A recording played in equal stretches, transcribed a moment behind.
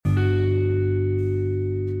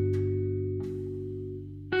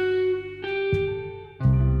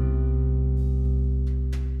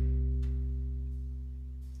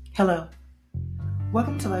Hello.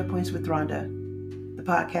 Welcome to Life Points with Rhonda, the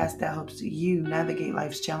podcast that helps you navigate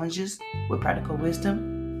life's challenges with practical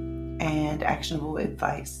wisdom and actionable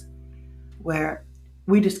advice, where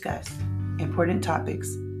we discuss important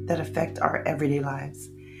topics that affect our everyday lives.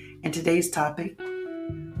 And today's topic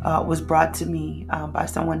was brought to me by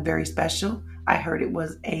someone very special. I heard it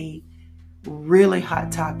was a really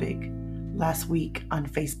hot topic last week on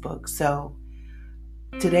Facebook. So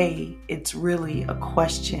today, it's really a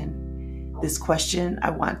question. This question I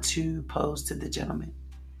want to pose to the gentleman.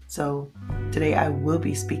 So today I will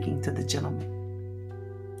be speaking to the gentleman.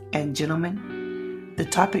 And gentlemen, the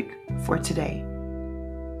topic for today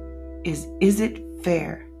is it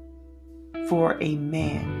fair for a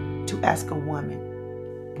man to ask a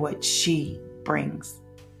woman what she brings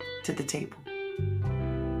to the table?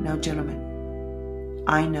 Now, gentlemen,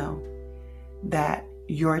 I know that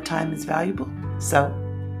your time is valuable, so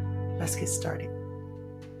let's get started.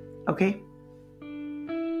 Okay?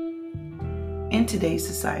 In today's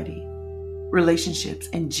society, relationships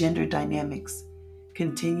and gender dynamics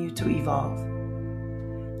continue to evolve,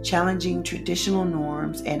 challenging traditional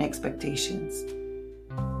norms and expectations.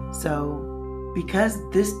 So, because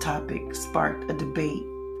this topic sparked a debate,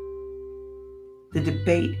 the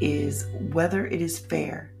debate is whether it is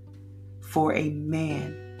fair for a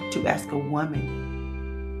man to ask a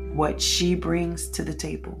woman what she brings to the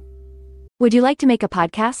table. Would you like to make a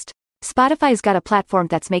podcast? Spotify's got a platform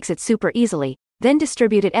that makes it super easily, then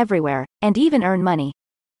distribute it everywhere, and even earn money.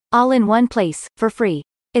 All in one place, for free.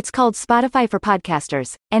 It's called Spotify for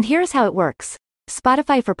Podcasters, and here's how it works.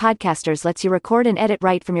 Spotify for Podcasters lets you record and edit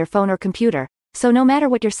right from your phone or computer, so no matter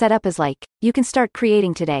what your setup is like, you can start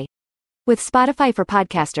creating today. With Spotify for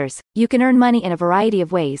Podcasters, you can earn money in a variety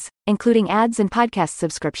of ways, including ads and podcast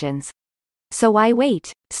subscriptions. So why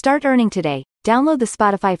wait? Start earning today. Download the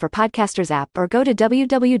Spotify for Podcasters app or go to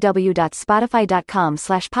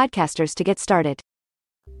www.spotify.com/podcasters to get started.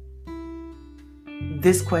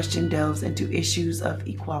 This question delves into issues of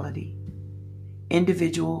equality,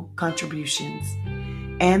 individual contributions,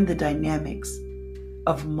 and the dynamics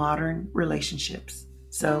of modern relationships.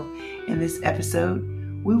 So, in this episode,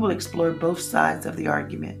 we will explore both sides of the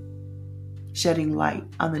argument, shedding light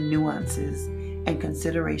on the nuances and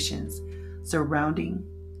considerations surrounding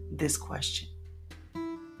this question.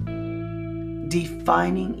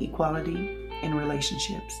 Defining equality in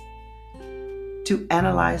relationships. To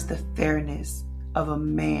analyze the fairness of a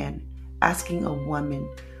man asking a woman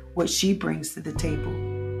what she brings to the table,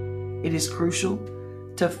 it is crucial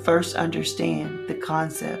to first understand the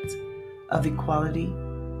concept of equality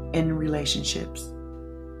in relationships.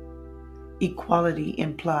 Equality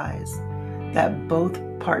implies that both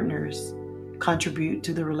partners contribute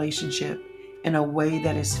to the relationship in a way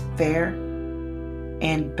that is fair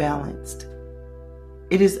and balanced.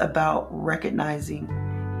 It is about recognizing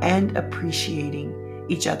and appreciating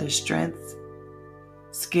each other's strengths,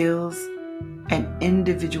 skills, and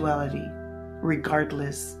individuality,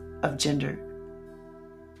 regardless of gender.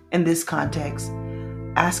 In this context,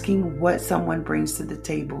 asking what someone brings to the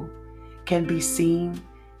table can be seen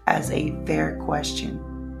as a fair question,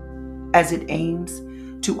 as it aims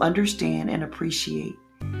to understand and appreciate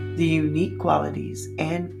the unique qualities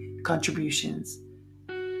and contributions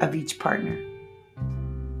of each partner.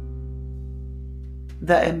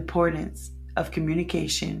 The importance of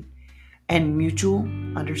communication and mutual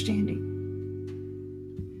understanding.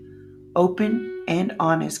 Open and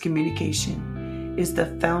honest communication is the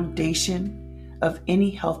foundation of any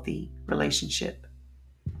healthy relationship.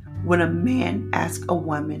 When a man asks a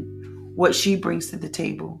woman what she brings to the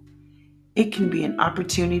table, it can be an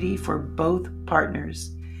opportunity for both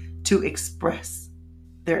partners to express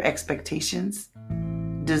their expectations,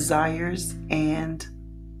 desires, and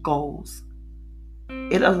goals.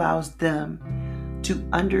 It allows them to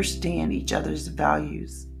understand each other's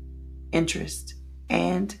values, interests,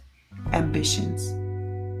 and ambitions,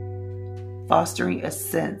 fostering a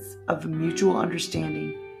sense of mutual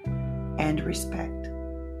understanding and respect.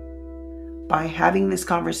 By having this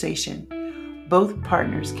conversation, both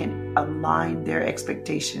partners can align their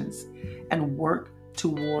expectations and work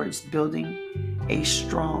towards building a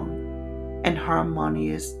strong and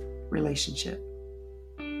harmonious relationship.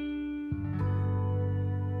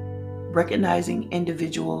 Recognizing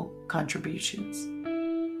individual contributions.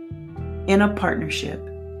 In a partnership,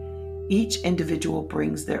 each individual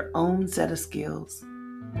brings their own set of skills,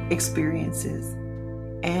 experiences,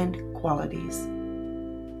 and qualities.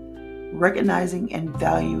 Recognizing and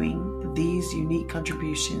valuing these unique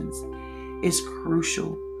contributions is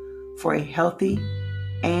crucial for a healthy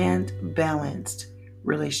and balanced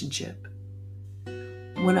relationship.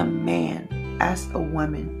 When a man asks a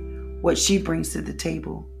woman what she brings to the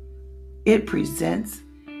table, it presents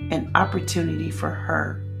an opportunity for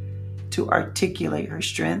her to articulate her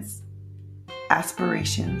strengths,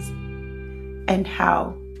 aspirations, and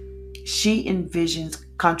how she envisions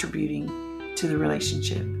contributing to the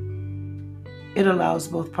relationship. It allows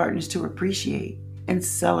both partners to appreciate and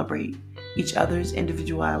celebrate each other's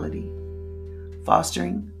individuality,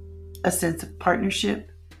 fostering a sense of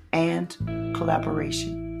partnership and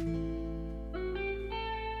collaboration.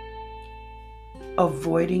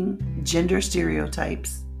 Avoiding gender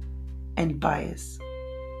stereotypes and bias.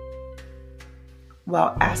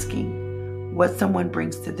 While asking what someone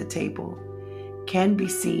brings to the table can be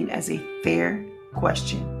seen as a fair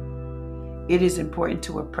question, it is important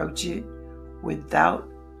to approach it without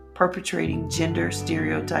perpetrating gender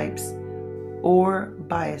stereotypes or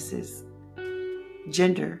biases.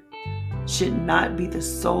 Gender should not be the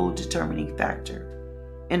sole determining factor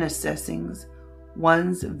in assessing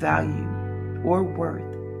one's value or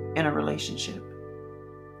worth in a relationship.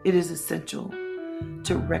 It is essential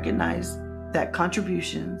to recognize that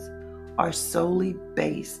contributions are solely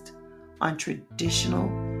based on traditional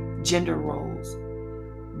gender roles,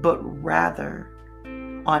 but rather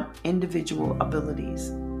on individual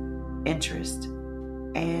abilities, interests,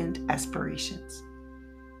 and aspirations.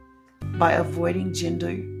 By avoiding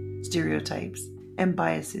gender stereotypes and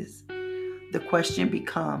biases, the question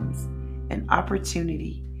becomes an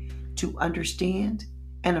opportunity to understand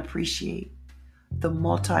and appreciate the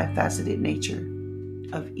multifaceted nature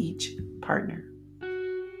of each partner.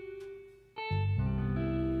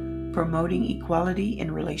 Promoting equality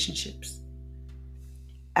in relationships.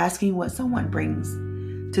 Asking what someone brings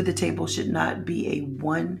to the table should not be a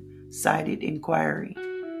one-sided inquiry.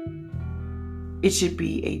 It should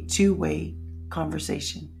be a two-way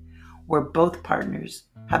conversation where both partners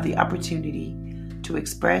have the opportunity to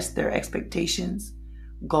express their expectations,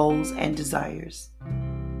 goals, and desires.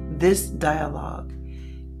 This dialogue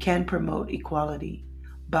can promote equality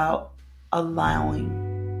by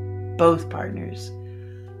allowing both partners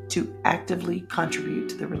to actively contribute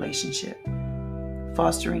to the relationship,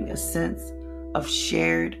 fostering a sense of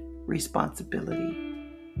shared responsibility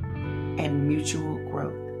and mutual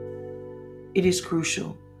growth. It is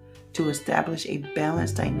crucial to establish a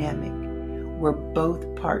balanced dynamic where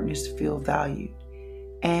both partners feel valued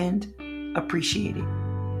and appreciated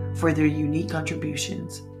for their unique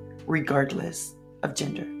contributions, regardless of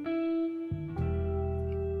gender.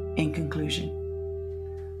 In conclusion,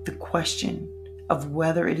 the question of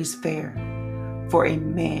whether it is fair for a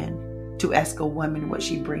man to ask a woman what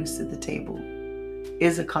she brings to the table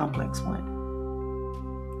is a complex one.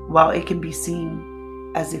 While it can be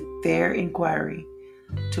seen as a fair inquiry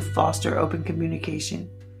to foster open communication,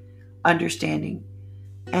 understanding,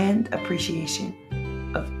 and appreciation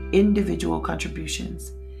of individual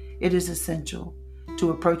contributions, it is essential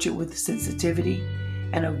to approach it with sensitivity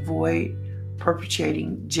and avoid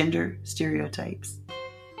perpetrating gender stereotypes.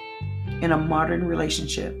 In a modern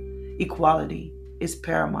relationship, equality is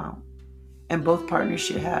paramount, and both partners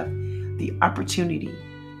should have the opportunity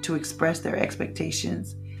to express their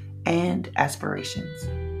expectations and aspirations.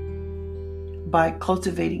 By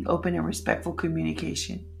cultivating open and respectful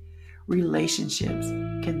communication, relationships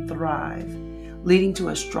can thrive, leading to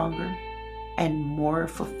a stronger and more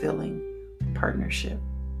fulfilling partnership.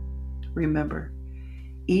 Remember,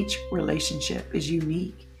 each relationship is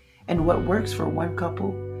unique, and what works for one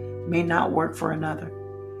couple may not work for another.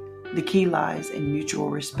 The key lies in mutual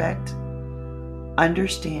respect,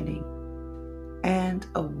 understanding, and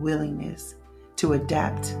a willingness to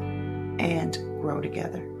adapt and grow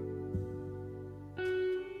together.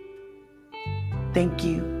 Thank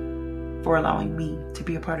you for allowing me to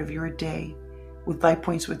be a part of your day with Life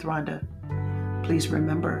Points with Rhonda. Please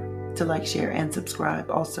remember to like, share, and subscribe.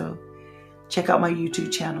 Also, check out my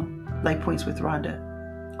YouTube channel, Life Points with Rhonda.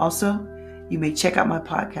 Also, you may check out my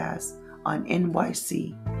podcast on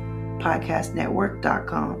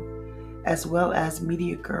nycpodcastnetwork.com as well as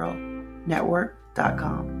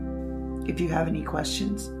MediaGirlNetwork.com. If you have any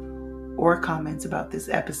questions or comments about this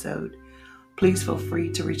episode, please feel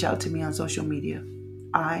free to reach out to me on social media.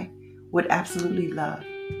 I would absolutely love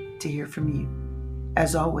to hear from you.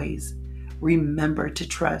 As always, remember to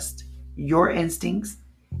trust your instincts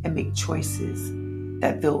and make choices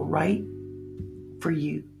that feel right for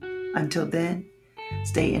you. Until then,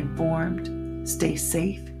 stay informed, stay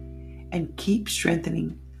safe, and keep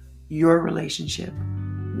strengthening your relationship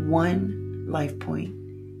one life point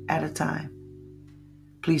at a time.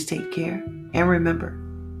 Please take care and remember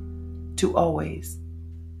to always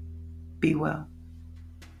be well.